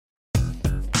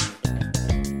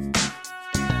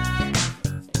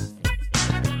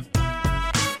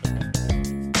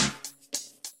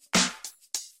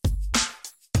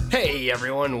Hey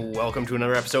everyone, welcome to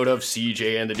another episode of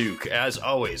CJ and the Duke. As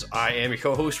always, I am your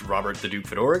co-host, Robert the Duke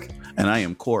Fedoric. And I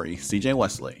am Corey, CJ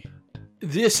Wesley.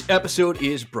 This episode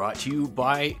is brought to you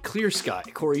by Clear Sky.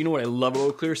 Corey, you know what I love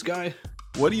about Clear Sky?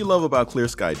 What do you love about Clear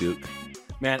Sky, Duke?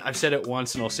 Man, I've said it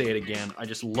once and I'll say it again. I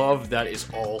just love that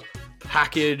it's all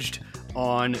packaged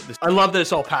on the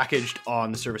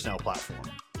ServiceNow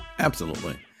platform.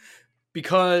 Absolutely.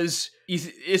 Because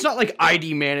it's not like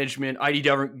ID management, ID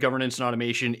governance and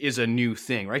automation is a new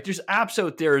thing, right? There's apps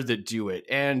out there that do it.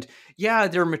 And yeah,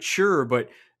 they're mature, but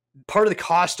part of the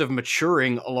cost of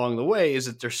maturing along the way is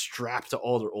that they're strapped to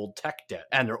all their old tech debt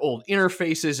and their old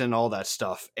interfaces and all that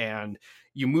stuff. And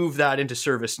you move that into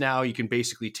ServiceNow, you can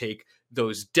basically take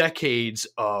those decades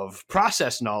of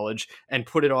process knowledge and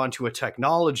put it onto a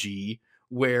technology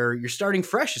where you're starting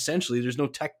fresh, essentially. There's no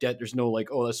tech debt. There's no like,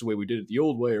 oh, that's the way we did it the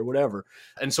old way or whatever.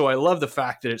 And so I love the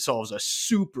fact that it solves a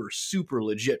super, super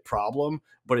legit problem,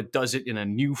 but it does it in a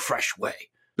new, fresh way.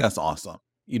 That's awesome.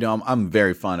 You know, I'm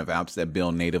very fond of apps that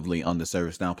build natively on the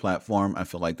ServiceNow platform. I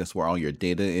feel like that's where all your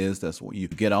data is. That's where you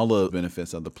get all the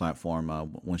benefits of the platform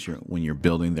when you're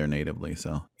building there natively.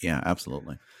 So yeah,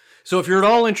 absolutely. So if you're at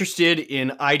all interested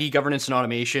in ID governance and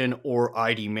automation or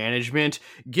ID management,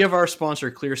 give our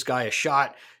sponsor Clear Sky a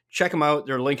shot. Check them out.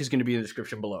 Their link is going to be in the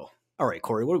description below. All right,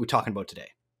 Corey, what are we talking about today?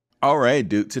 All right,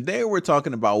 dude. Today we're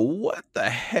talking about what the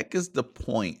heck is the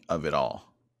point of it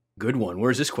all? Good one.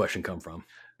 Where's this question come from?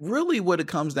 Really what it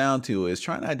comes down to is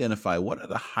trying to identify what are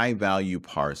the high value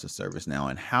parts of ServiceNow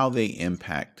and how they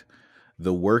impact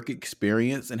the work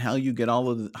experience and how you get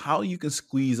how you can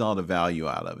squeeze all the value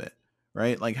out of it.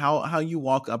 Right? Like how you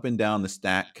walk up and down the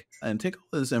stack and take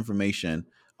all this information,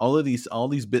 all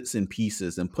these bits and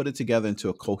pieces and put it together into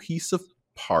a cohesive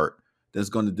part that's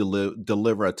going to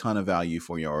deliver a ton of value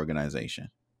for your organization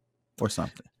or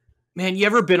something. Man, you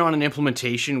ever been on an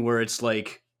implementation where it's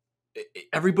like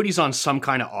everybody's on some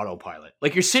kind of autopilot?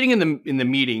 Like you're sitting in the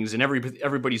meetings and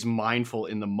everybody's mindful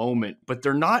in the moment, but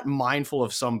they're not mindful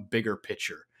of some bigger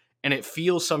picture. And it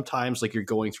feels sometimes like you're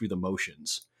going through the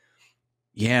motions.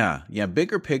 Yeah.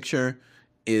 Bigger picture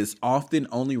is often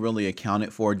only really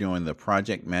accounted for during the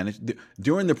project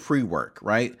during the pre-work,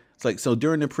 right? It's like, so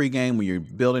during the pre-game when you're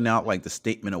building out like the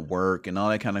statement of work and all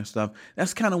that kind of stuff,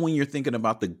 that's kind of when you're thinking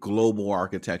about the global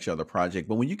architecture of the project.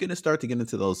 But when you start to get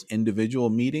into those individual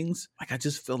meetings, like I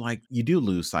just feel like you do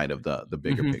lose sight of the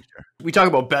bigger picture. We talk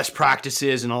about best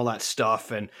practices and all that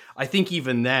stuff. And I think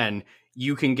even then,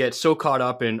 you can get so caught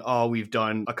up in, oh, we've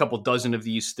done a couple dozen of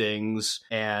these things.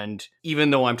 And even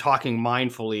though I'm talking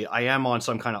mindfully, I am on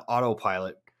some kind of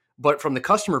autopilot. But from the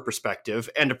customer perspective,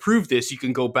 and to prove this, you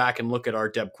can go back and look at our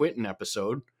Deb Quinton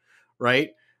episode,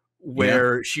 right?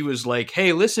 Where she was like,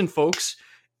 hey, listen, folks,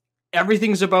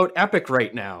 everything's about Epic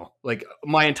right now. Like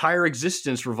my entire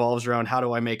existence revolves around how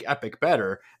do I make Epic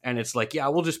better? And it's like, yeah,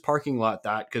 we'll just parking lot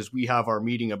that because we have our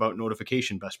meeting about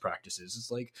notification best practices.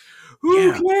 It's like,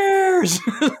 who cares?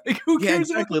 Like, who cares?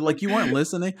 Exactly. Like you weren't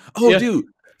listening. Oh, dude.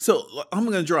 So I'm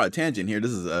going to draw a tangent here.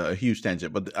 This is a huge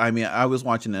tangent, but I mean, I was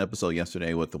watching an episode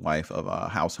yesterday with the wife of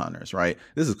House Hunters, right?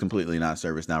 This is completely not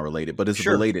ServiceNow related, but it's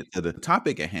related to the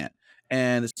topic at hand.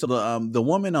 And so the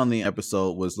woman on the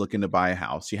episode was looking to buy a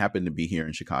house. She happened to be here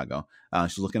in Chicago.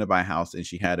 She's looking to buy a house, and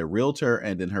she had a realtor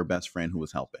and then her best friend who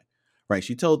was helping. Right?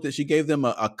 She gave them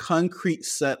a concrete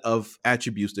set of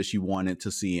attributes that she wanted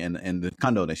to see in the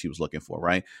condo that she was looking for.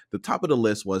 Right? The top of the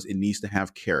list was it needs to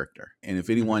have character. And if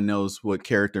anyone knows what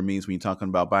character means when you're talking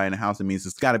about buying a house, it means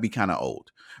it's got to be kind of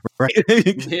old. Right?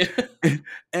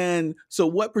 And so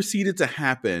what proceeded to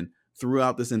happen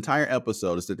throughout this entire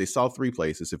episode is that they saw three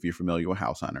places, if you're familiar with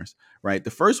House Hunters, right?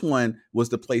 The first one was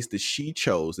the place that she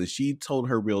chose, and she told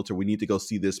her realtor, we need to go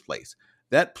see this place.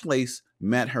 That place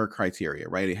met her criteria,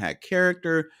 right? It had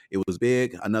character. It was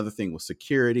big. Another thing was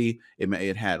security.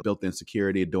 It had built-in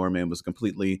security. A doorman was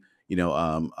completely,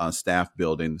 a staff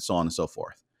building, so on and so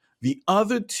forth. The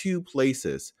other two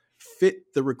places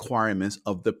fit the requirements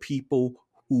of the people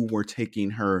who were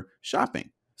taking her shopping.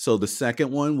 So the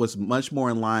second one was much more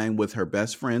in line with her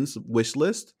best friend's wish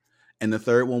list. And the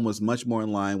third one was much more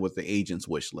in line with the agent's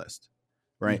wish list,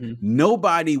 right? Mm-hmm.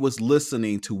 Nobody was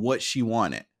listening to what she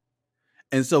wanted.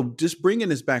 And so just bringing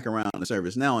this back around to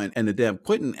ServiceNow and the Deb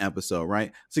Quinton episode,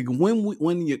 right? It's like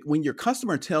when your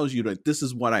customer tells you that this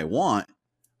is what I want,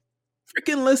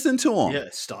 freaking listen to them. Yeah,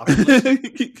 stop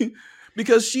it.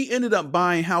 Because she ended up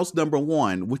buying house number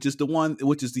one, which is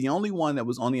the only one that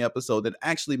was on the episode that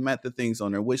actually met the things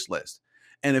on their wish list.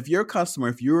 And if your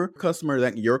customer,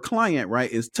 that your client, right,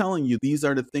 is telling you these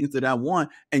are the things that I want,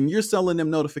 and you're selling them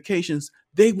notifications,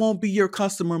 they won't be your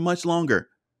customer much longer.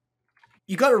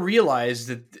 you got to realize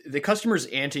that the customer's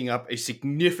anting up a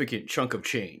significant chunk of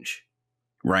change.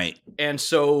 Right. And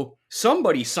so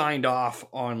somebody signed off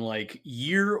on like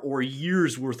year or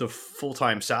years worth of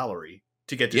full-time salary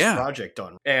to get this project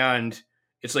done. And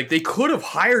it's like they could have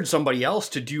hired somebody else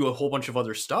to do a whole bunch of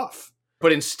other stuff.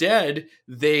 But instead,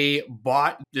 they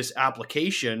bought this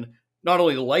application, not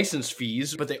only the license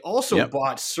fees, but they also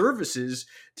bought services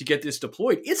to get this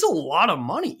deployed. It's a lot of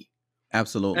money.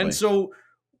 Absolutely. And so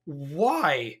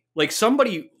why? Like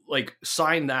somebody like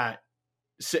signed that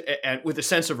and with a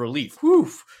sense of relief. Whew,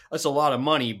 that's a lot of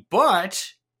money, but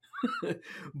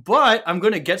I'm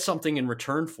going to get something in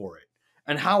return for it.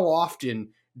 And how often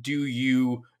do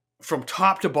you, from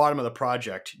top to bottom of the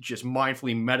project, just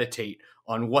mindfully meditate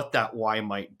on what that why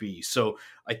might be? So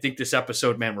I think this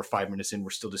episode, man, we're 5 minutes in, we're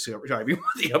still describing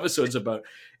what the episode's about,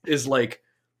 is like,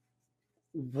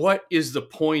 what is the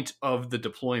point of the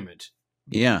deployment?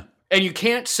 Yeah. And you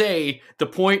can't say the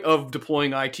point of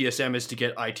deploying ITSM is to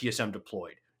get ITSM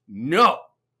deployed. No.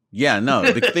 Yeah,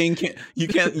 no. The thing you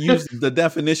can't use the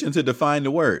definition to define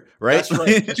the word, right? That's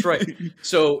right. That's right.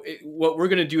 So what we're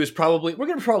going to do is we're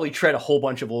going to probably tread a whole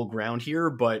bunch of old ground here.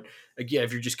 But again,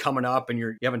 if you're just coming up and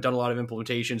you haven't done a lot of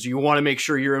implementations, you want to make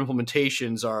sure your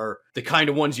implementations are the kind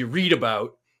of ones you read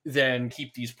about, then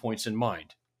keep these points in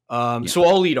mind. So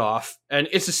I'll lead off, and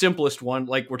it's the simplest one.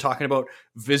 Like we're talking about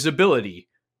visibility.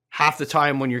 Half the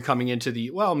time when you're coming into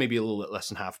maybe a little bit less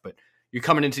than half, but you're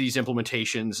coming into these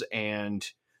implementations, and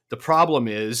the problem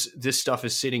is this stuff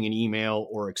is sitting in email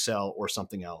or Excel or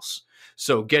something else.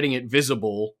 So getting it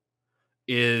visible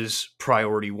is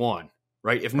priority one,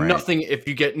 right? If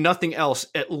you get nothing else,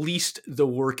 at least the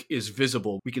work is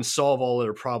visible. We can solve all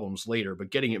other problems later,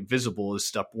 but getting it visible is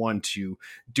step one to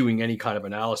doing any kind of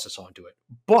analysis onto it.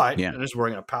 But, and this is where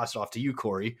I'm going to pass it off to you,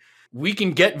 Corey, we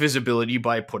can get visibility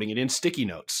by putting it in sticky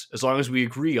notes, as long as we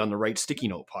agree on the right sticky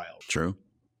note pile. True.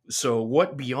 So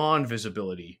what beyond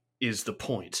visibility is the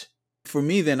point? For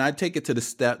me, then I'd take it to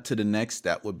the next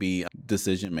step would be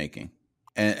decision making.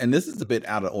 And this is a bit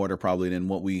out of order probably than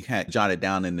what we had jotted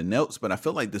down in the notes, but I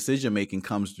feel like decision making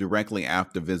comes directly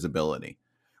after visibility,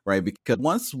 right? Because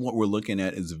once what we're looking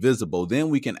at is visible, then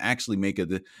we can actually make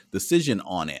a decision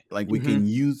on it. Like we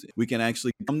can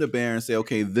actually come to bear and say,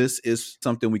 okay, this is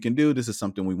something we can do. This is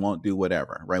something we won't do,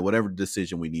 whatever, right? Whatever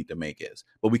decision we need to make is.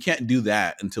 But we can't do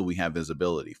that until we have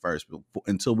visibility first,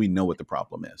 until we know what the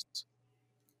problem is.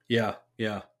 Yeah.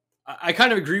 Yeah. I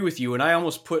kind of agree with you. And I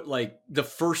almost put like the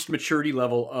first maturity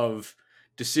level of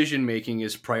decision making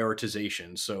is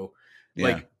prioritization. So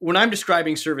like when I'm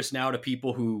describing ServiceNow to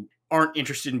people who aren't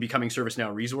interested in becoming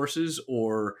ServiceNow resources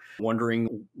or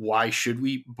wondering why should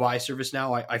we buy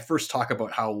ServiceNow, I first talk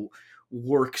about how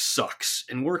work sucks,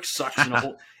 and work sucks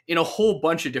in a whole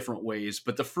bunch of different ways.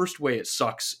 But the first way it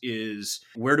sucks is,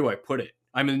 where do I put it?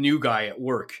 I'm a new guy at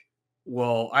work.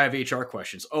 Well, I have HR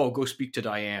questions. Oh, go speak to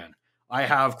Diane. I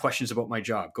have questions about my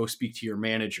job. Go speak to your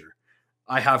manager.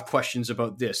 I have questions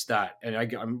about this, that, and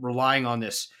I'm relying on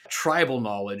this tribal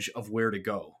knowledge of where to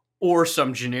go, or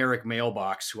some generic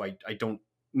mailbox who I don't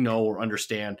know or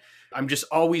understand. I'm just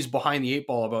always behind the eight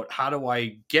ball about how do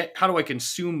I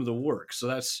consume the work. So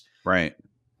that's right.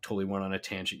 Totally went on a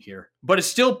tangent here, but it's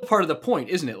still part of the point,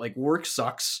 isn't it? Like work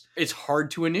sucks. It's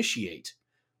hard to initiate.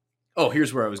 Oh,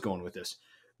 here's where I was going with this.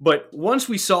 But once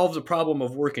we solve the problem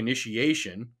of work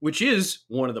initiation, which is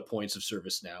one of the points of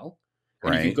ServiceNow,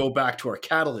 and you can go back to our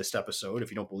Catalyst episode if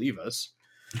you don't believe us,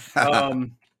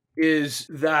 is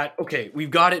that, okay, we've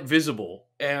got it visible.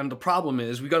 And the problem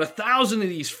is we got 1,000 of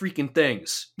these freaking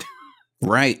things.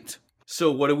 Right.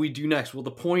 So what do we do next? Well,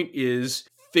 the point is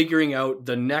figuring out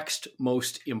the next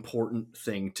most important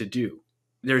thing to do.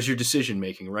 There's your decision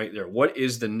making right there. What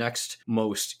is the next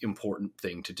most important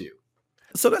thing to do?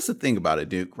 So that's the thing about it,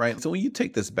 Duke, right? So when you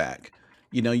take this back,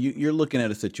 you're looking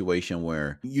at a situation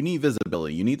where you need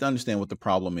visibility. You need to understand what the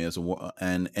problem is.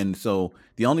 And so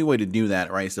the only way to do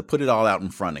that, right, is to put it all out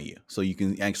in front of you so you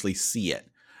can actually see it.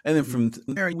 And then from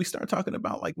there, we start talking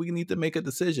about like we need to make a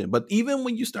decision. But even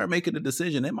when you start making a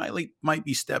decision, it might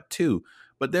be step two.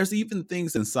 But there's even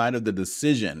things inside of the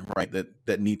decision, right,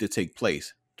 that need to take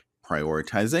place.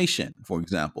 Prioritization, for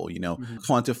example,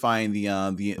 quantifying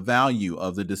the value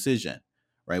of the decision.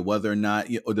 Right, whether or not,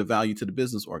 or the value to the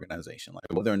business organization, like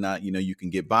whether or not, you can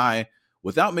get by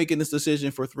without making this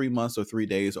decision for 3 months or 3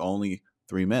 days or only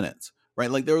 3 minutes,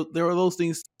 right? Like there are those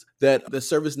things that the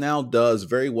ServiceNow does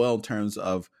very well in terms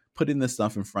of putting this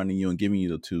stuff in front of you and giving you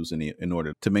the tools in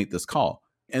order to make this call.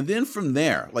 And then from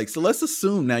there, so let's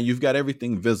assume now you've got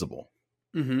everything visible.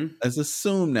 Mm-hmm. Let's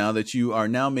assume now that you are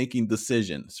now making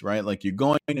decisions, right? Like you're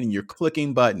going and you're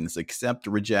clicking buttons, accept,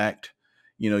 reject,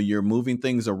 you're moving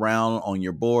things around on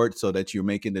your board so that you're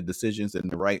making the decisions in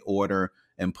the right order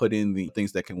and put in the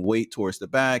things that can wait towards the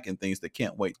back and things that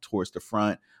can't wait towards the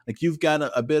front. Like you've got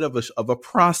a bit of a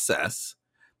process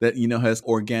that, has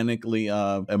organically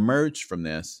emerged from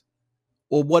this.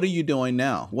 Well, what are you doing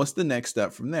now? What's the next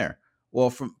step from there?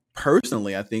 Well,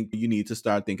 personally, I think you need to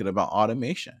start thinking about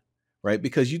automation, right?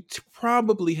 Because you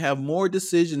probably have more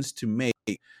decisions to make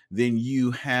than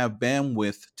you have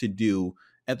bandwidth to do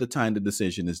at the time the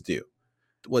decision is due.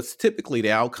 What's typically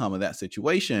the outcome of that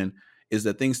situation is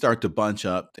that things start to bunch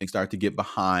up, things start to get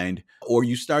behind, or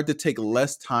you start to take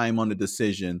less time on the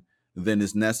decision than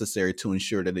is necessary to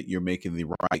ensure that you're making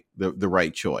the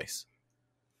right choice.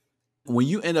 When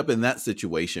you end up in that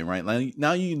situation, right,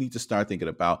 now you need to start thinking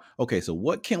about, okay, so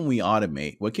what can we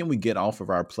automate? What can we get off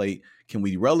of our plate? Can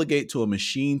we relegate to a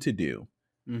machine to do,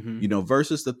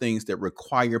 versus the things that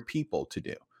require people to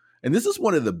do? And this is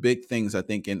one of the big things, I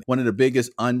think, and one of the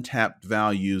biggest untapped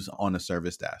values on a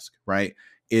service desk, right,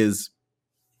 is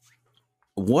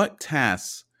what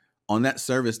tasks on that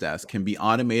service desk can be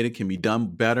automated, can be done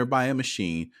better by a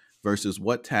machine versus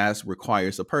what task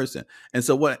requires a person. And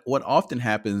so what often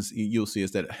happens, you'll see,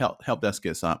 is that help desk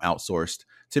gets outsourced,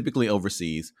 typically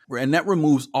overseas, and that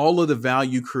removes all of the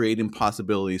value creating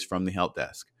possibilities from the help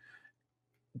desk.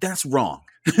 That's wrong.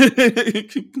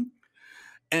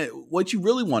 And what you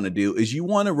really want to do is you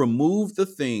want to remove the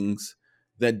things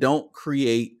that don't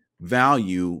create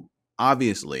value,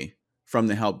 obviously, from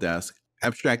the help desk,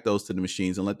 abstract those to the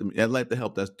machines, and let the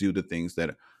help desk do the things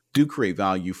that do create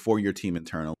value for your team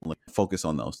internally. Focus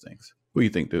on those things. What do you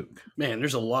think, Duke? Man,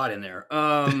 there's a lot in there.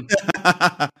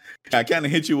 I kind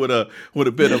of hit you with a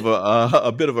bit of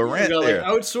a rant there.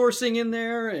 Like outsourcing in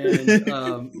there,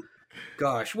 and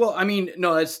gosh, well, I mean,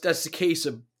 no, that's the case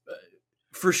of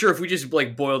for sure. If we just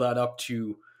like boil that up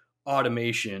to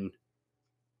automation,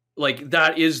 like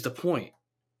that is the point.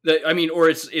 That I mean, or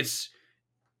it's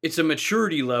a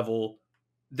maturity level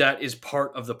that is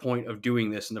part of the point of doing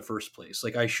this in the first place.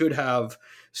 Like I should have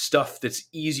stuff that's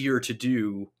easier to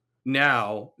do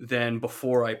now than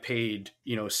before I paid,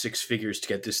 6 figures to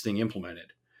get this thing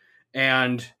implemented.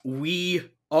 And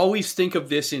we always think of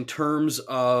this in terms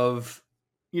of,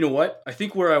 I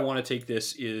think where I want to take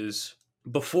this is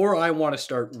before I want to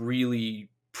start really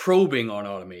probing on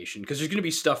automation, because there's going to be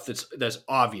stuff that's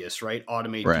obvious, right?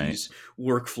 Automate these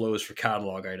workflows for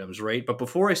catalog items, right? But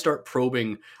before I start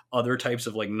probing other types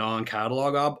of like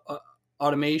non-catalog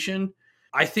automation,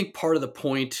 I think part of the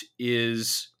point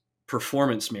is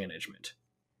performance management.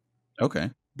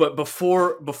 Okay. But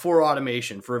before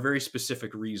automation, for a very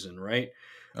specific reason, right?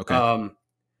 Okay.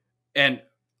 And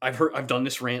I've done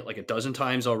this rant like a dozen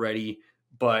times already,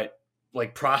 but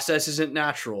like process isn't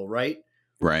natural, right?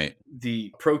 Right.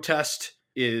 The protest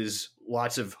is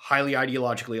lots of highly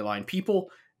ideologically aligned people,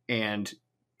 and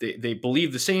they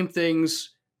believe the same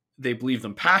things. They believe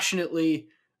them passionately,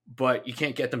 but you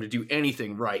can't get them to do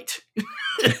anything right.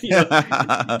 You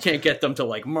can't get them to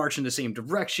like march in the same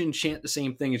direction, chant the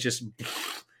same thing. It's just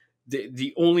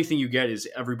the only thing you get is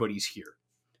everybody's here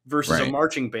versus a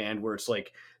marching band where it's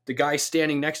like the guy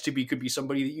standing next to me could be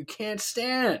somebody that you can't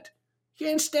stand. You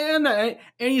can't stand that.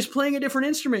 And he's playing a different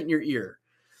instrument in your ear.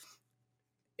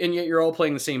 And yet you're all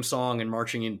playing the same song and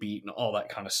marching in beat and all that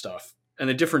kind of stuff. And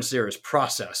the difference there is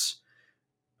process.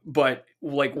 But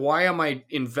like, why am I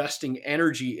investing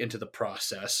energy into the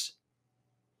process?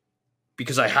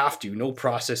 Because I have to. No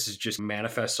process is just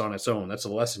manifests on its own. That's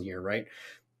a lesson here, right?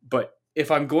 But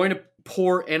if I'm going to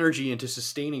pour energy into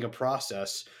sustaining a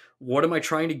process, what am I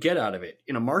trying to get out of it?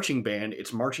 In a marching band,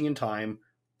 it's marching in time,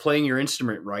 playing your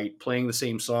instrument right, playing the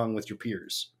same song with your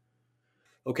peers.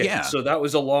 Okay, yeah. So that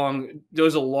was a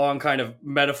long kind of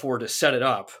metaphor to set it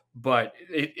up, but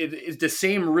it the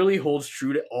same really holds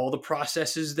true to all the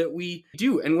processes that we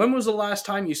do. And when was the last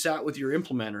time you sat with your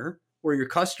implementer or your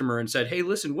customer and said, hey,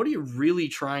 listen, what are you really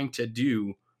trying to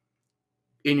do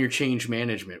in your change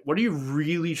management? What are you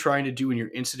really trying to do in your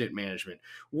incident management?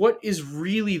 What is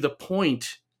really the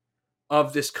point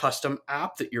of this custom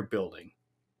app that you're building?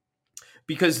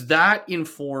 Because that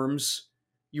informs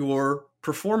your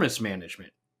performance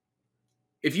management.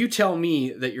 If you tell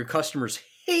me that your customers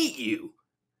hate you,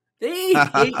 they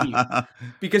hate you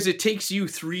because it takes you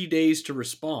 3 days to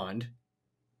respond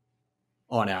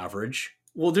on average.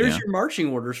 Well, there's your marching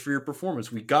orders for your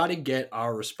performance. We got to get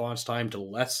our response time to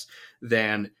less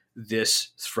than this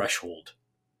threshold.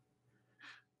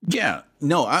 Yeah,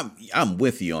 no, I'm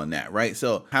with you on that, right?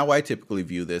 So how I typically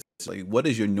view this, like, what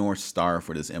is your North Star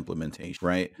for this implementation,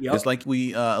 right? Yep. It's like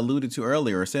we alluded to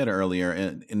earlier, or said earlier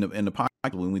in the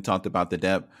podcast when we talked about the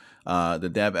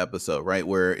dev episode, right?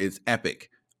 Where it's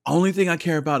epic. Only thing I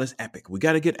care about is epic. We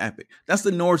got to get epic. That's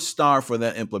the North Star for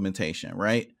that implementation,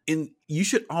 right? And you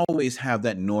should always have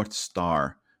that North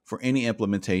Star for any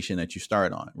implementation that you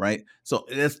start on, right? So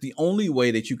that's the only way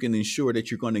that you can ensure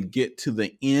that you're going to get to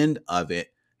the end of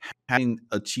it having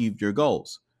achieved your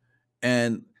goals.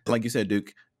 And like you said,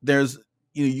 Duke, there's,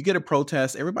 you get a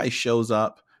protest, everybody shows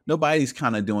up. Nobody's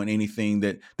kind of doing anything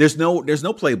that there's no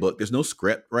playbook, there's no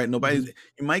script, right? Nobody's,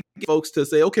 you might get folks to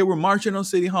say, okay, we're marching on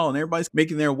City Hall, and everybody's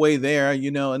making their way there,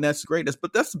 and that's great. That's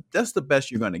the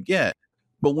best you're going to get.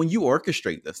 But when you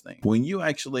orchestrate this thing, when you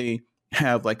actually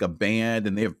have like a band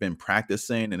and they've been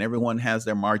practicing and everyone has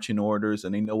their marching orders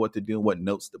and they know what to do, what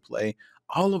notes to play,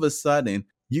 all of a sudden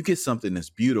you get something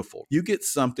that's beautiful. You get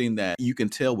something that you can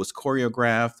tell was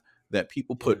choreographed, that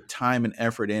people put time and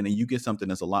effort in, and you get something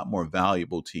that's a lot more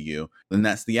valuable to you. And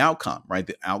that's the outcome, right?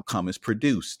 The outcome is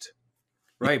produced.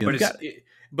 Right.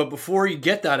 But before you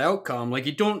get that outcome,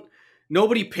 like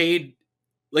nobody paid,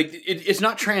 like it's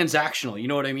not transactional. You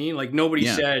know what I mean? Like nobody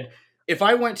said, if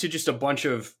I went to just a bunch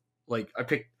of, like I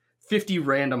picked 50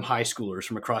 random high schoolers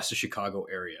from across the Chicago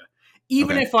area,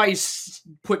 even if I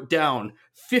put down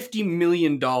 $50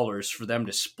 million for them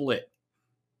to split,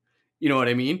 you know what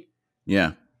I mean?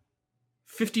 Yeah.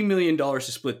 $50 million to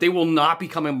split. They will not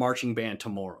become a marching band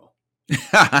tomorrow.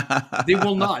 They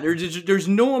will not. There's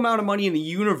no amount of money in the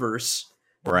universe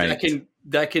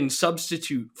that can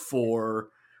substitute for,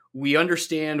 we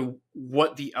understand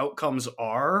what the outcomes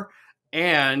are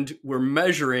and we're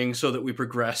measuring so that we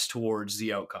progress towards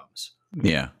the outcomes.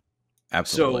 Yeah,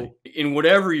 absolutely. So in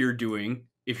whatever you're doing,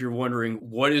 if you're wondering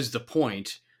what is the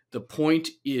point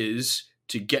is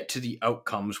to get to the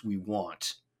outcomes we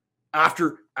want.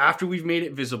 After we've made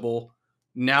it visible,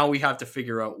 now we have to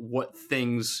figure out what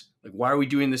things, like, why are we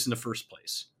doing this in the first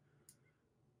place?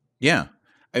 Yeah.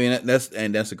 I mean, that's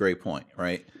a great point,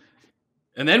 right?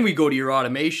 And then we go to your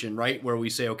automation, right? Where we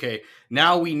say, okay,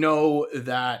 now we know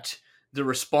that the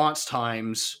response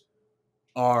times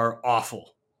are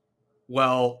awful.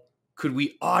 Well, could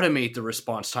we automate the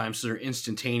response times so they're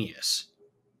instantaneous?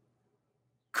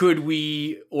 Could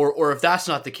we, or if that's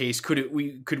not the case, could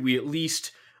we at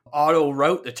least auto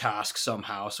route the task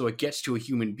somehow so it gets to a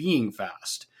human being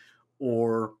fast,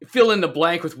 or fill in the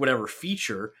blank with whatever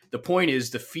feature? The point is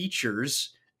the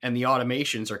features and the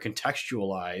automations are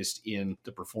contextualized in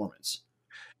the performance.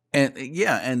 And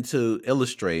and to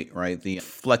illustrate, right, the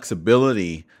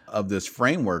flexibility of this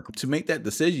framework, to make that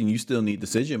decision, you still need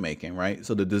decision making, right?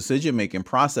 So the decision making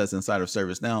process inside of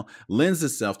ServiceNow lends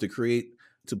itself to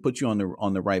put you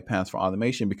on the right path for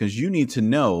automation, because you need to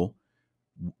know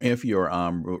if your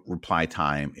reply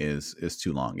time is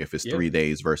too long, if it's 3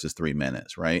 days versus 3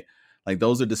 minutes, right? Like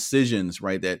those are decisions,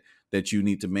 right, that you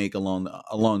need to make along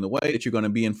the way, that you're going to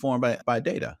be informed by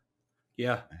data.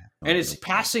 Yeah. And it's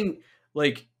passing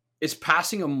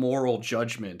a moral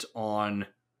judgment on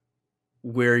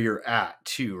where you're at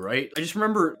too, right? I just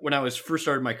remember when I was first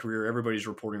started my career, everybody's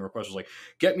reporting request was like,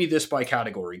 get me this by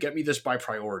category, get me this by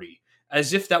priority,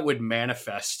 as if that would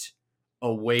manifest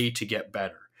a way to get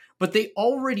better. But they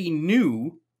already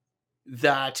knew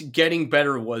that getting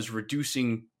better was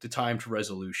reducing the time to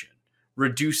resolution,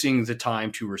 reducing the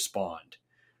time to respond,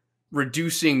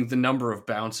 reducing the number of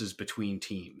bounces between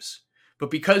teams. But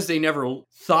because they never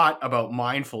thought about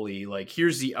mindfully, like,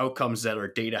 here's the outcomes that our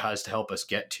data has to help us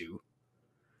get to.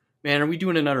 Man, are we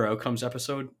doing another outcomes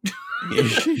episode?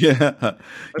 Yeah.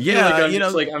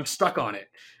 I'm stuck on it.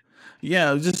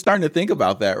 Yeah, I was just starting to think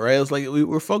about that, right? It's like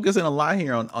we're focusing a lot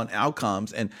here on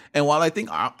outcomes. And while I think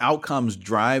outcomes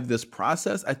drive this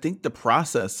process, I think the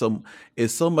process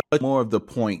is so much more of the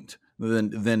point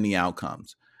than the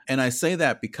outcomes. And I say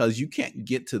that because you can't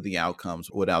get to the outcomes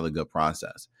without a good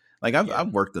process. Like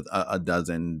I've worked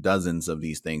dozens of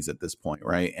these things at this point,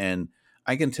 right? And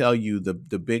I can tell you the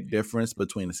big difference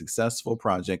between a successful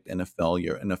project and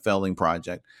a failing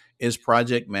project is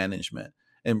project management.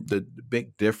 And the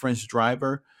big difference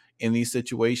driver in these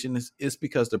situations is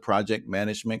because the project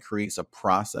management creates a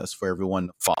process for everyone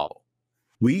to follow.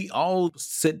 We all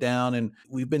sit down, and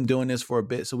we've been doing this for a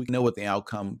bit, so we know what the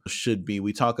outcome should be.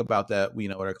 We talk about that,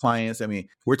 with our clients. I mean,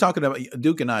 we're talking about,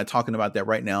 Duke and I are talking about that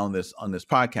right now on this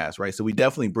podcast, right? So we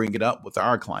definitely bring it up with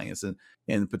our clients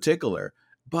in particular.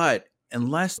 But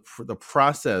unless the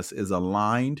process is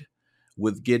aligned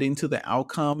with getting to the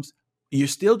outcomes, you're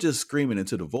still just screaming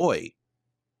into the void.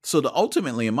 So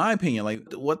ultimately, in my opinion, like,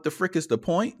 what the frick is the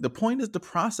point? The point is the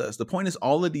process. The point is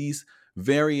all of these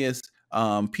various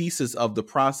pieces of the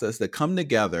process that come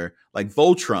together like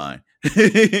Voltron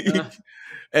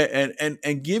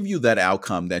and give you that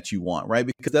outcome that you want, right?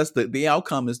 Because that's the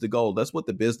outcome is the goal. That's what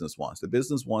the business wants. The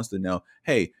business wants to know,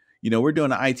 hey, we're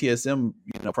doing an ITSM,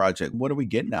 project. What are we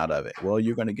getting out of it? Well,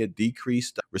 you're going to get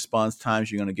decreased response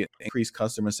times. You're going to get increased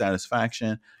customer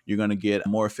satisfaction. You're going to get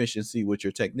more efficiency with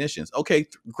your technicians. Okay,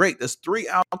 great. There's 3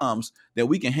 outcomes that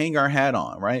we can hang our hat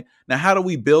on, right? Now, how do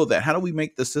we build that? How do we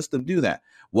make the system do that?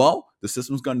 Well, the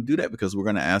system's going to do that because we're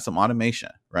going to add some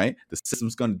automation, right? The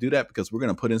system's going to do that because we're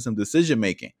going to put in some decision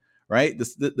making, right?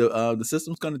 The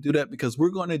system's going to do that because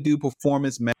we're going to do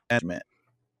performance management.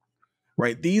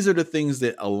 Right. These are the things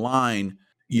that align,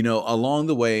 along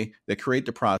the way that create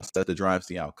the process that drives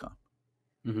the outcome.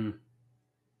 Mm-hmm.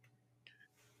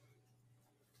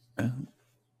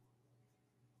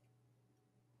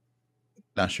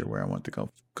 Not sure where I want to go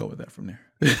with that from there.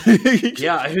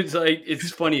 Yeah,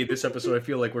 it's funny. This episode, I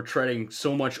feel like we're treading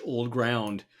so much old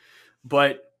ground,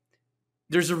 but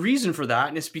there's a reason for that,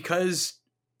 and it's because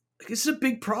this is a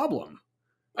big problem.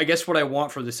 I guess what I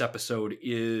want for this episode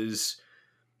is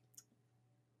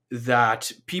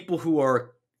that people who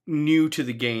are new to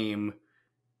the game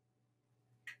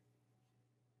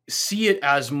see it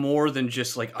as more than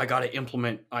just like, I got to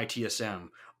implement ITSM,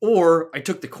 or I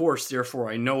took the course, therefore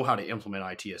I know how to implement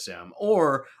ITSM,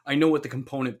 or I know what the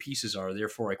component pieces are,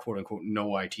 therefore I quote unquote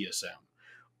know ITSM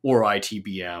or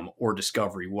ITBM or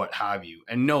discovery, what have you.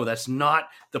 And no, that's not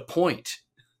the point.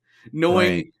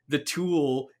 Knowing the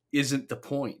tool isn't the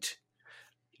point.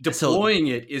 Deploying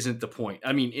it isn't the point.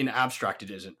 I mean, in abstract,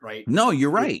 it isn't, right? No, you're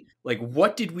right. Like,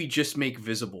 what did we just make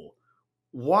visible?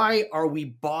 Why are we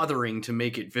bothering to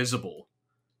make it visible?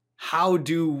 How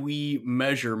do we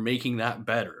measure making that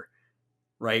better,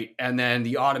 right? And then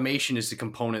the automation is the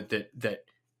component that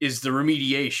is the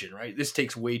remediation, right? This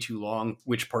takes way too long.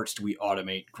 Which parts do we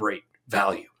automate? Great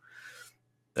value.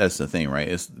 That's the thing, right?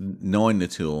 It's knowing the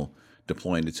tool,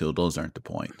 deploying the tool. Those aren't the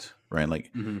point. Right.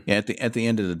 Like at the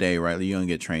end of the day, right. You're going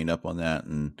to get trained up on that.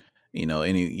 And,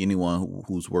 anyone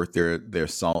who's worth their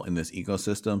salt in this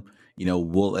ecosystem,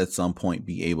 will at some point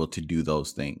be able to do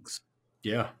those things.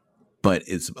 Yeah. But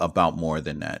it's about more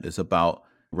than that. It's about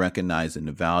recognizing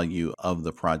the value of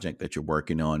the project that you're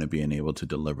working on and being able to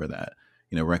deliver that,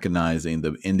 recognizing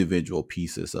the individual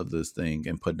pieces of this thing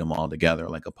and putting them all together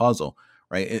like a puzzle.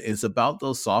 Right. It's about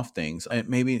those soft things,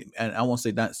 and I won't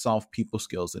say not soft people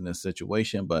skills in this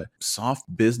situation, but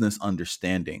soft business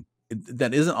understanding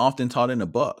that isn't often taught in a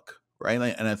book. Right.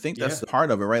 And I think that's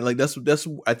part of it. Right. Like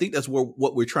I think that's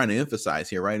what we're trying to emphasize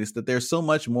here. Right. Is that there's so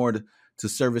much more to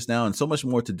ServiceNow and so much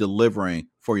more to delivering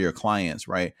for your clients.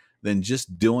 Right. Than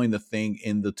just doing the thing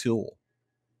in the tool.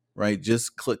 Right.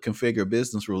 Just click configure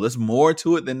business rule. There's more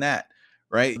to it than that.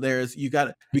 Right.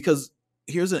 Because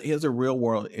here's a real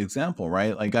world example,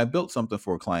 right? Like I built something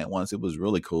for a client once. It was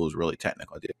really cool. It was really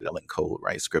technical. I did it in code,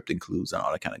 right? Script includes and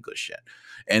all that kind of good shit.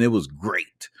 And it was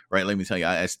great, right? Let me tell you,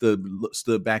 I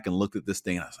stood back and looked at this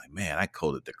thing and I was like, man, I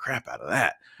coded the crap out of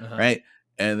that, right?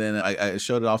 And then I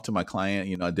showed it off to my client,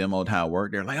 I demoed how it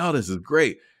worked. They're like, oh, this is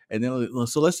great. And then,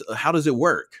 how does it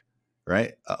work?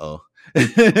 Right? Uh-oh.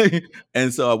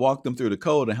 And so I walked them through the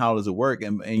code and how does it work?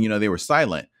 And they were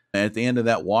silent. And at the end of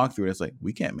that walkthrough, it's like,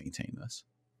 we can't maintain this.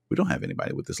 We don't have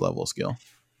anybody with this level of skill.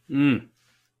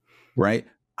 Right?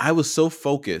 I was so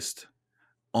focused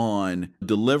on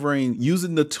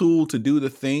using the tool to do the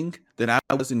thing that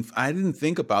I didn't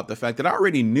think about the fact that I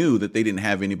already knew that they didn't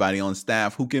have anybody on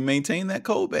staff who can maintain that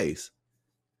code base.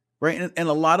 Right. And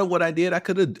a lot of what I did, I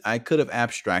could have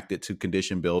abstracted to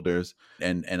condition builders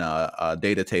and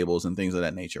data tables and things of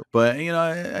that nature. But,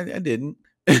 I didn't.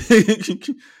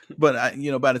 But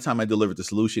by the time I delivered the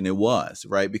solution, it was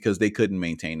right because they couldn't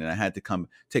maintain it. I had to come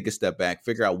take a step back,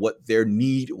 figure out what their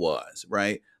need was,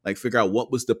 right? Like figure out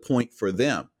what was the point for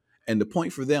them. And the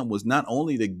point for them was not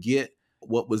only to get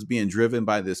what was being driven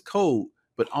by this code,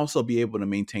 but also be able to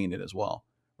maintain it as well.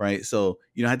 Right. So,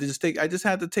 I just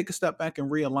had to take a step back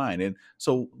and realign. And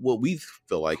so what we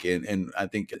feel like, and I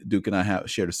think Duke and I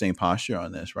share the same posture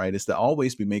on this, right, is to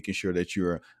always be making sure that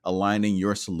you're aligning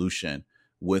your solution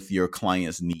with your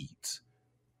client's needs.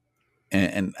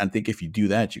 And I think if you do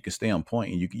that, you can stay on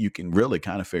point and you can really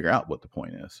kind of figure out what the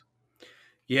point is.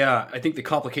 Yeah. I think the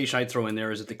complication I'd throw in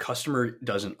there is that the customer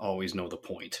doesn't always know the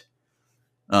point.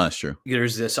 That's true.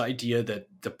 There's this idea that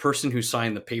the person who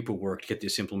signed the paperwork to get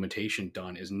this implementation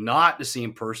done is not the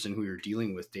same person who you're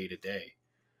dealing with day to day.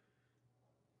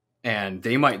 And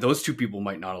those two people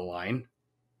might not align.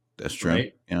 That's true.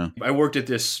 Right? Yeah. I worked at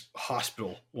this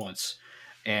hospital once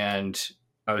and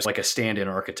I was like a stand-in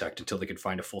architect until they could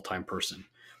find a full-time person.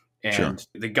 And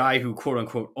the guy who quote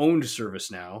unquote owned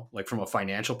ServiceNow, like from a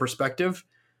financial perspective,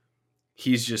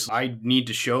 he's just, I need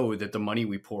to show that the money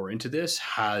we pour into this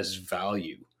has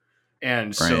value.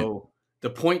 And so the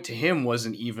point to him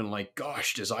wasn't even like,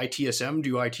 gosh, does ITSM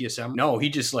do ITSM? No, he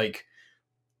just like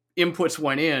inputs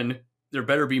went in, there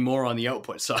better be more on the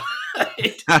output side.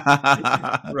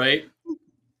 Right?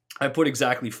 I put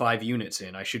exactly 5 units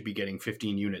in. I should be getting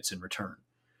 15 units in return.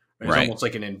 It's Right. almost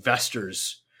like an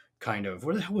investor's kind of,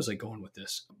 where the hell was I going with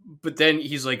this? But then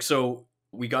he's like, so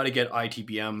we got to get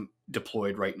ITBM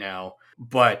deployed right now.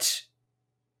 But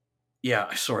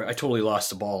yeah, sorry, I totally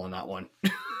lost the ball on that one.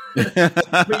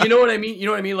 But you know what I mean? You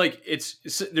know what I mean? Like it's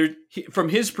there from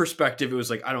his perspective, it was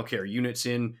like, I don't care. Units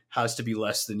in has to be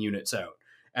less than units out.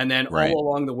 And then Right. all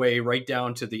along the way, right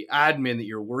down to the admin that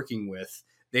you're working with,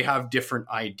 they have different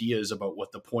ideas about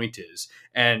what the point is.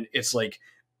 And it's like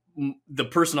the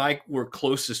person I work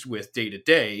closest with day to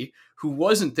day, who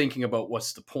wasn't thinking about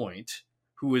what's the point,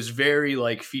 who was very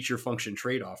like feature function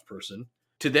trade-off person.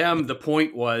 To them, the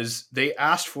point was they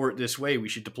asked for it this way. We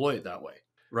should deploy it that way.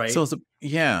 Right. So it's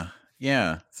yeah.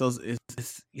 So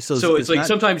it's like not,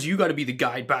 sometimes you got to be the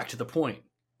guide back to the point.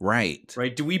 Right.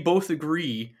 Right. Do we both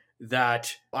agree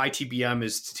that ITBM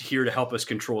is here to help us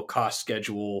control cost,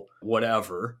 schedule,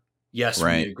 whatever? Yes,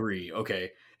 right. We agree.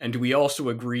 Okay. And do we also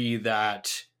agree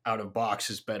that out of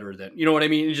box is better than, you know what I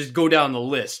mean? Just go down the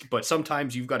list. But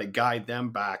sometimes you've got to guide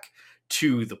them back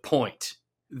to the point.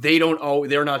 They're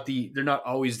not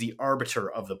always the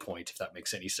arbiter of the point, if that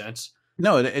makes any sense.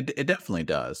 No, it definitely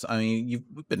does. I mean,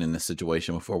 we've been in this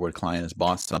situation before where a client has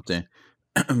bought something.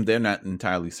 They're not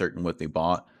entirely certain what they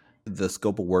bought. The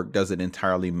scope of work doesn't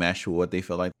entirely mesh with what they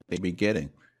feel like they'd be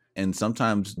getting. And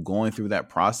sometimes going through that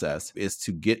process is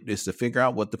to figure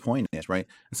out what the point is, right?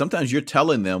 And sometimes you're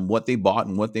telling them what they bought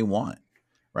and what they want,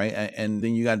 right? And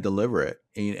then you got to deliver it.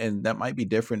 And that might be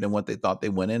different than what they thought they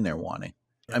went in there wanting.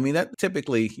 I mean, that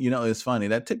typically, it's funny.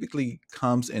 That typically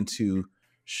comes into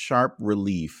sharp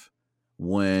relief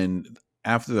when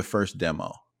after the first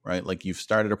demo, right? Like you've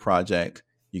started a project,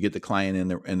 you get the client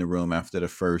in the room after the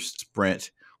first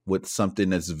sprint with something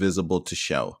that's visible to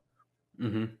show.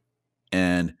 Mm-hmm.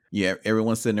 And yeah,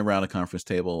 everyone's sitting around a conference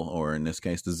table, or in this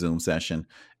case, the Zoom session,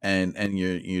 and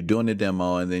you're doing the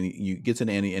demo, and then you get to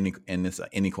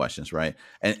any questions, right?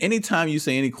 And anytime you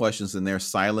say any questions and there's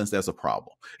silence, that's a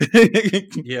problem.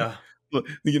 Yeah.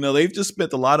 They've just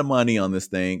spent a lot of money on this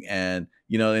thing, and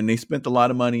and they spent a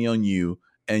lot of money on you,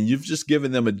 and you've just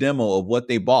given them a demo of what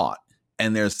they bought,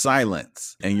 and there's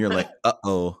silence, and you're like,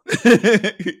 uh-oh.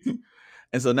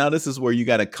 And so now this is where you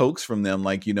got to coax from them,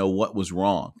 like, what was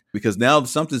wrong? Because now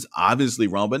something's obviously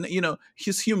wrong, but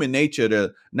it's human nature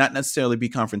to not necessarily be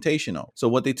confrontational. So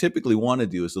what they typically want to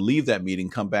do is to leave that meeting,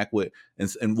 come back with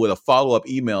a follow-up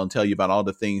email and tell you about all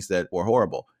the things that were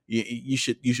horrible. You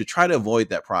should try to avoid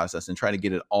that process and try to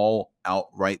get it all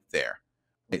out right there.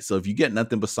 Right? So if you get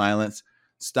nothing but silence,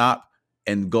 stop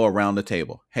and go around the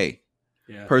table. Hey,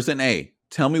 Person A,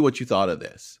 tell me what you thought of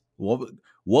this.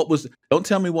 Don't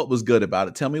tell me what was good about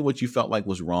it. Tell me what you felt like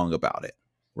was wrong about it.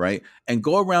 Right. And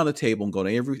go around the table and go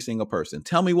to every single person.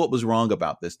 Tell me what was wrong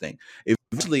about this thing.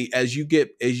 Eventually, as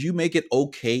you make it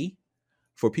okay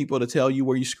for people to tell you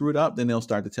where you screwed up, then they'll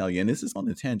start to tell you. And this is on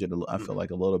the tangent, I feel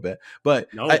like, a little bit.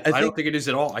 But no, I don't think it is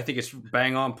at all. I think it's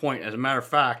bang on point. As a matter of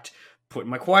fact, putting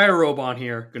my choir robe on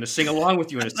here, going to sing along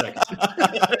with you in a second.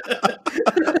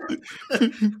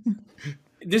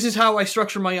 This is how I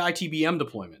structure my ITBM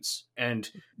deployments. And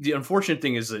the unfortunate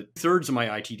thing is that 2/3 of my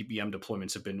ITBM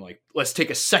deployments have been like, let's take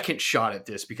a second shot at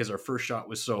this because our first shot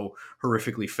was so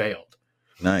horrifically failed.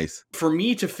 Nice. For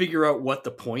me to figure out what the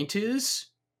point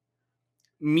is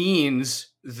means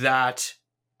that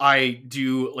I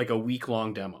do like a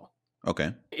week-long demo.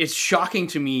 Okay. It's shocking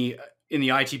to me in the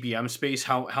ITBM space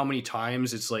how many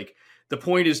times it's like, the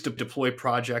point is to deploy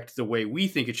project the way we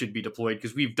think it should be deployed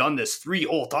because we've done this 3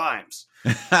 whole times.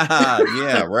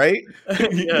 Yeah, right?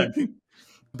 Yeah.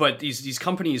 But these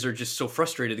companies are just so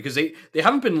frustrated because they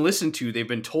haven't been listened to. They've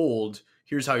been told,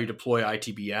 here's how you deploy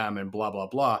ITBM and blah, blah,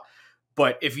 blah.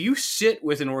 But if you sit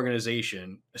with an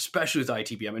organization, especially with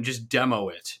ITBM, and just demo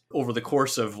it over the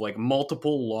course of like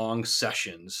multiple long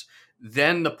sessions,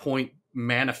 then the point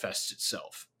manifests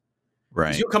itself.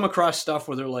 Right. You'll come across stuff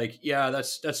where they're like, yeah,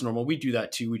 that's normal. We do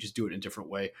that too. We just do it in a different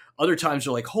way. Other times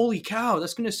they're like, holy cow,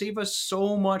 that's going to save us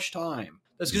so much time.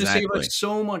 That's going to save us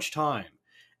so much time.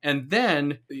 And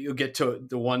then you'll get to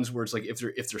the ones where it's like, if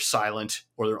they're silent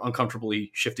or they're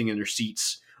uncomfortably shifting in their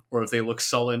seats, or if they look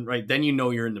sullen, right? Then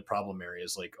you're in the problem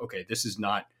areas. Like, okay, this is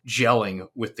not gelling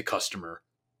with the customer.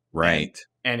 Right.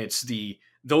 And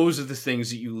those are the things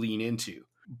that you lean into.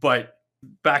 But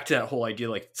back to that whole idea,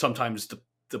 like sometimes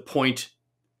the point,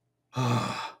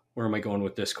 where am I going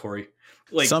with this, Corey?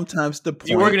 Like sometimes the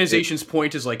organization's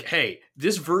point is like, hey,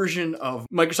 this version of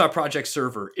Microsoft Project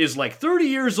Server is like 30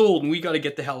 years old and we got to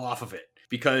get the hell off of it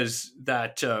because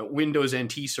that Windows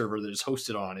NT server that it's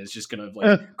hosted on is just going to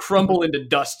like crumble into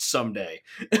dust someday.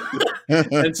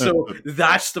 And so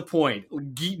that's the point.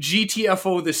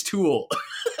 GTFO this tool.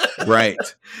 Right.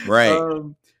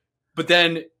 But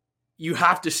then you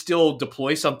have to still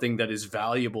deploy something that is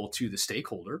valuable to the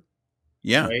stakeholder.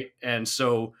 Yeah. Right. And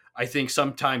so I think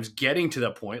sometimes getting to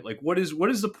that point, like what is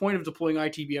the point of deploying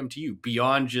ITBM to you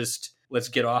beyond just let's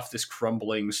get off this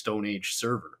crumbling Stone Age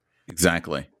server?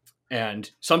 Exactly.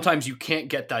 And sometimes you can't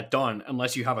get that done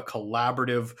unless you have a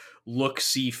collaborative look,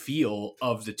 see, feel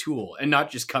of the tool and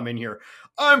not just come in here.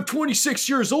 I'm 26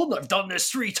 years old and I've done this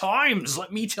 3 times.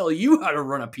 Let me tell you how to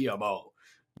run a PMO.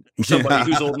 Somebody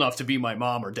who's old enough to be my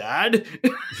mom or dad.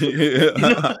 Sorry,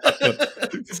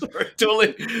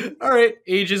 totally. All right.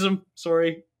 Ageism.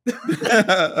 Sorry.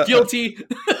 Guilty.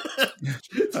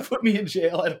 Put me in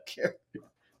jail. I don't care.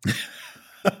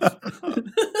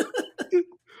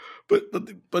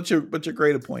 But your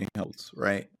greater point holds,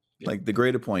 right? Yeah. Like the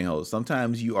greater point holds.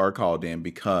 Sometimes you are called in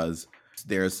because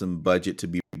there's some budget to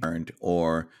be earned,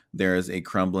 or there's a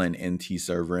crumbling NT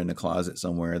server in the closet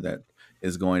somewhere that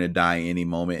is going to die any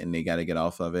moment and they got to get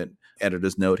off of it.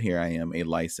 Editor's note here, I am a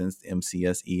licensed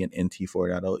MCSE and NT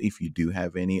 4.0. If you do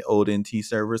have any old NT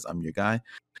servers, I'm your guy.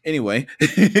 Anyway,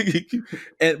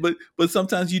 but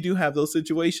sometimes you do have those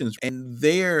situations. And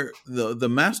there, the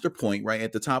master point right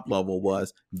at the top level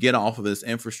was get off of this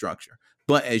infrastructure.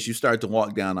 But as you start to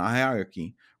walk down the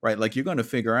hierarchy, right, like you're going to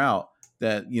figure out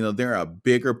that, you know, there are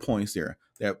bigger points there.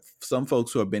 There are some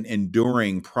folks who have been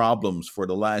enduring problems for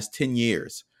the last 10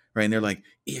 years. Right. And they're like,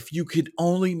 if you could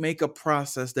only make a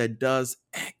process that does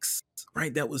X,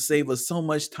 right, that would save us so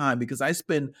much time because I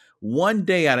spend 1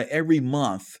 day out of every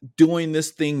month doing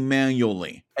this thing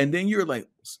manually. And then you're like,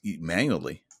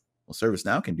 manually? Well,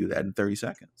 ServiceNow can do that in 30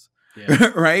 seconds.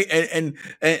 Yeah. Right. And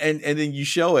then you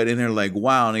show it and they're like,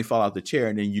 wow. And they fall out the chair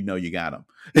and then you know you got them.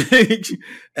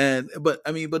 But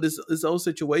it's those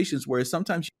situations where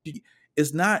sometimes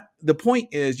it's not, the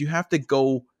point is you have to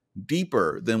go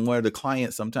deeper than where the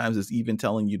client sometimes is even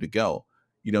telling you to go,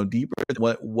 you know, deeper than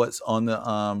what's on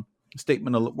the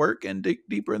statement of work and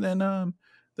deeper than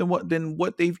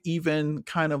what they've even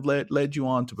kind of led you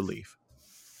on to believe.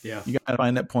 Yeah. You got to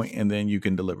find that point and then you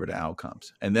can deliver the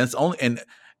outcomes. And that's only,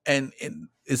 and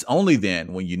it's only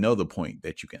then when you know the point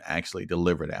that you can actually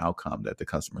deliver the outcome that the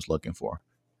customer's looking for.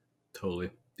 Totally.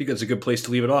 I think that's a good place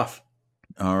to leave it off.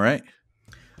 All right.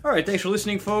 All right, thanks for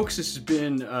listening, folks. This has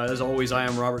been, as always, I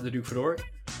am Robert the Duke Fedoruk.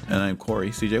 And I'm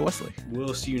Corey C.J. Wesley.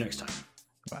 We'll see you next time.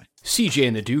 Bye. CJ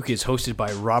and the Duke is hosted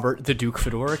by Robert the Duke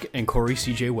Fedoruk and Corey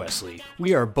C.J. Wesley.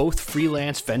 We are both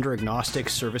freelance vendor-agnostic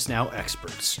ServiceNow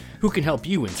experts who can help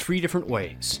you in 3 different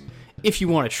ways. If you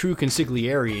want a true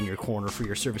consigliere in your corner for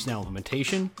your ServiceNow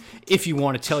implementation, if you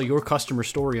want to tell your customer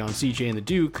story on CJ and the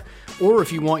Duke, or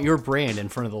if you want your brand in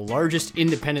front of the largest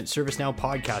independent ServiceNow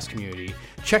podcast community,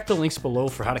 check the links below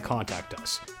for how to contact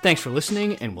us. Thanks for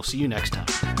listening, and we'll see you next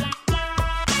time.